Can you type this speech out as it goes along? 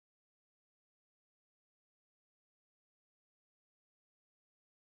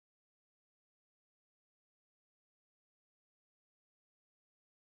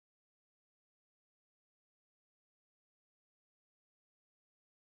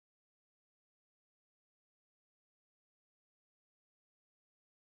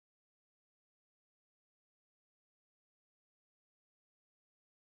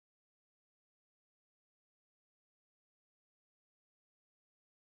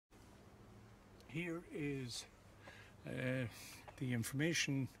Here is the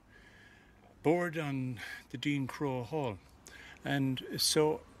information board on the Dean Crowe Hall, and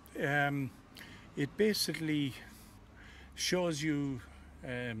so it basically shows you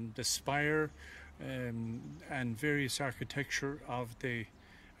the spire and various architecture of the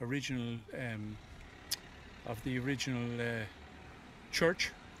original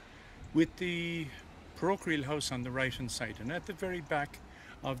church, with the parochial house on the right hand side, and at the very back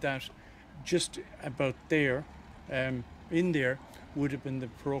of that, just about there, in there would have been the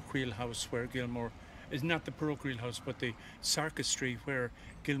parochial house where Gilmore is, not the parochial house but the sacristy where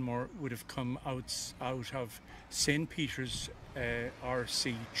Gilmore would have come out of St. Peter's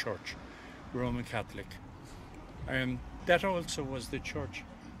RC Church, Roman Catholic. That also was the church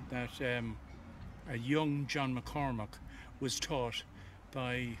that a young John McCormack was taught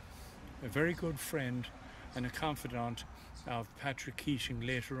by a very good friend and a confidant of Patrick Keating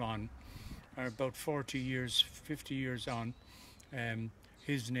later on, about 40 years, 50 years on.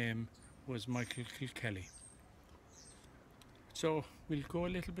 His name was Michael Kilkelly. So we'll go a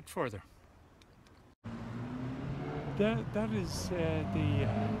little bit further. That is the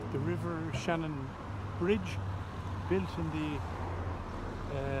River Shannon Bridge, built in the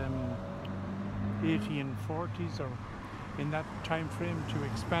 1840s or in that time frame to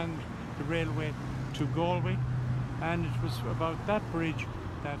expand the railway to Galway, and it was about that bridge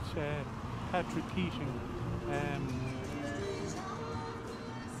that Patrick Keating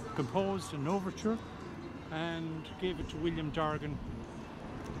composed an overture and gave it to William Dorgan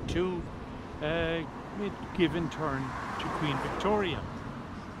to give in turn to Queen Victoria.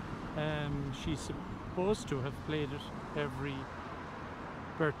 She's supposed to have played it every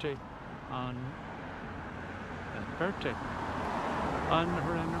birthday on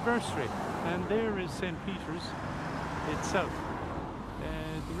her anniversary, and there is St. Peter's itself.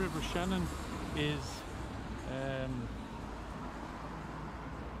 The River Shannon is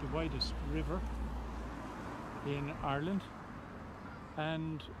the widest river in Ireland,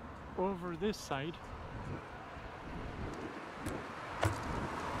 and over this side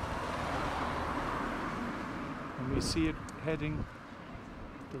and we see it heading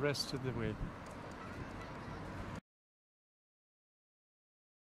the rest of the way.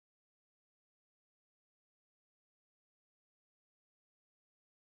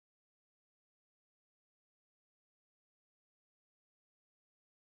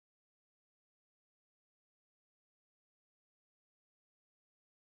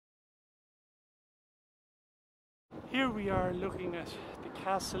 Here we are looking at the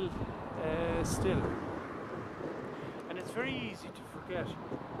castle still, and it's very easy to forget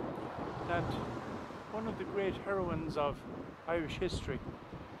that one of the great heroines of Irish history,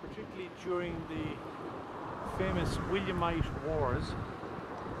 particularly during the famous Williamite Wars,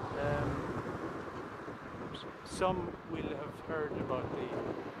 some will have heard about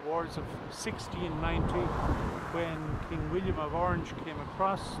the Wars of 1690, when King William of Orange came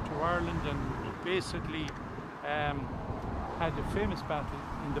across to Ireland and basically had a famous battle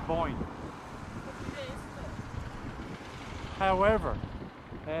in the Boyne. However,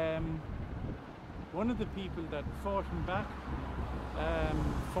 one of the people that fought back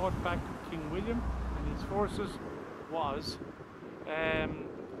King William and his forces was a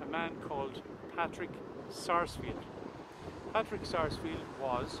man called Patrick Sarsfield. Patrick Sarsfield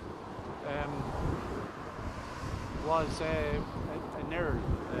was an earl,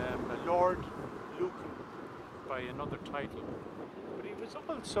 a lord Lucan by another title, but he was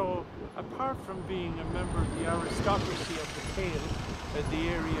also, apart from being a member of the aristocracy of the Pale, the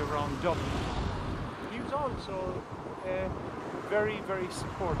area around Dublin, he was also very, very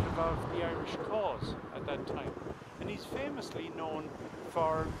supportive of the Irish cause at that time, and he's famously known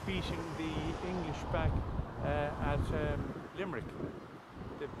for beating the English back at Limerick,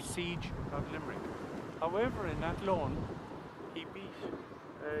 the siege of Limerick. However, in Athlone, he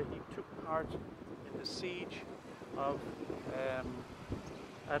took part in the siege of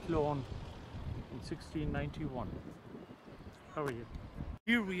Athlone in 1691. How are you?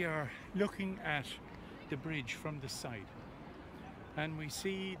 Here we are looking at the bridge from the side, and we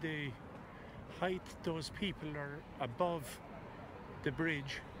see the height those people are above the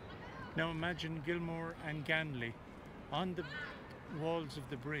bridge. Now imagine Gilmore and Ganley on the walls of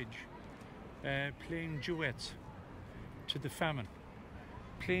the bridge playing duets to the famine,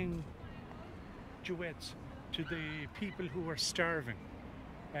 playing duets to the people who were starving,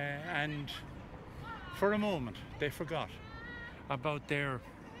 and for a moment they forgot about their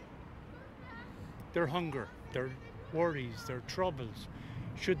hunger, their worries, their troubles.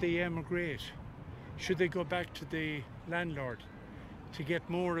 Should they emigrate? Should they go back to the landlord to get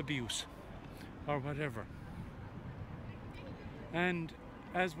more abuse? or whatever. And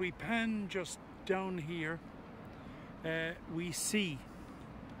as we pan just down here, we see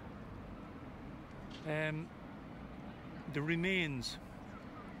the remains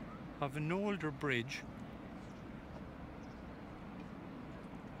of an older bridge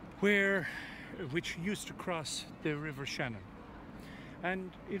which used to cross the River Shannon.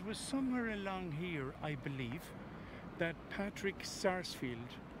 And it was somewhere along here, I believe, that Patrick Sarsfield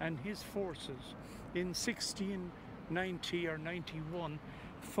and his forces in 1690 or 91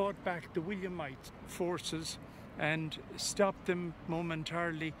 fought back the Williamite forces and stopped them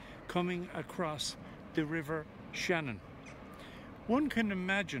momentarily coming across the River Shannon. One can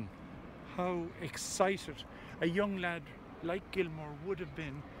imagine how excited a young lad like Gilmore would have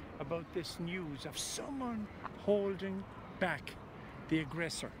been about this news of someone holding back the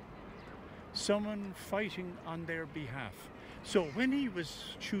aggressor, someone fighting on their behalf. So when he was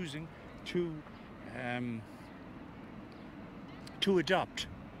choosing to adopt,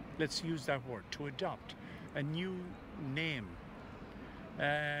 let's use that word, to adopt a new name,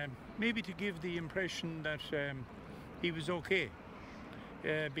 maybe to give the impression that he was okay,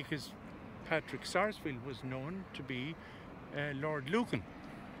 because Patrick Sarsfield was known to be Lord Lucan.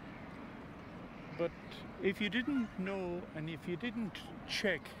 But if you didn't know and if you didn't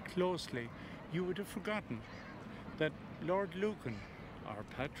check closely, you would have forgotten that Lord Lucan, or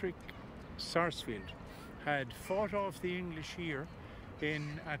Patrick Sarsfield, had fought off the English here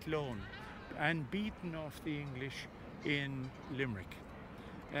in Athlone and beaten off the English in Limerick.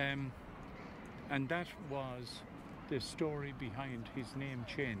 And that was the story behind his name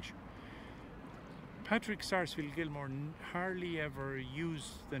change. Patrick Sarsfield Gilmore hardly ever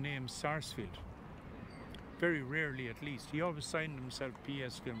used the name Sarsfield. Very rarely, at least. He always signed himself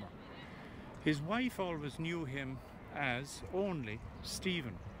P.S. Gilmore. His wife always knew him as only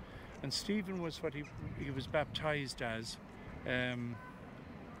Stephen. And Stephen was what he was baptized as in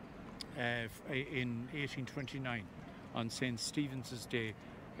 1829 on St. Stephen's Day,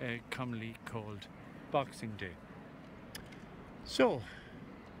 commonly called Boxing Day. So,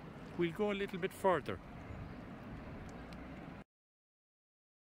 we'll go a little bit further.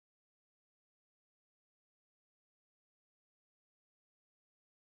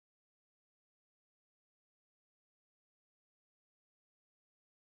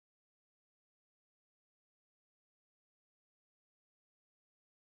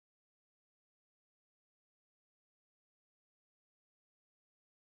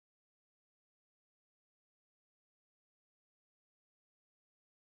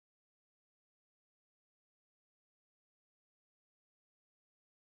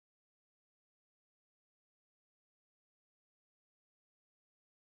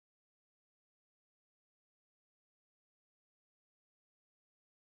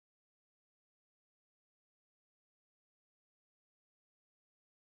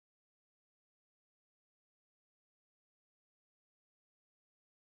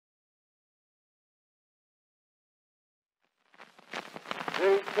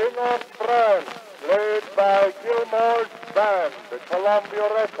 The King of France, played by Gilmore's band, the Columbia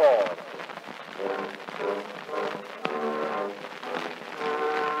Record.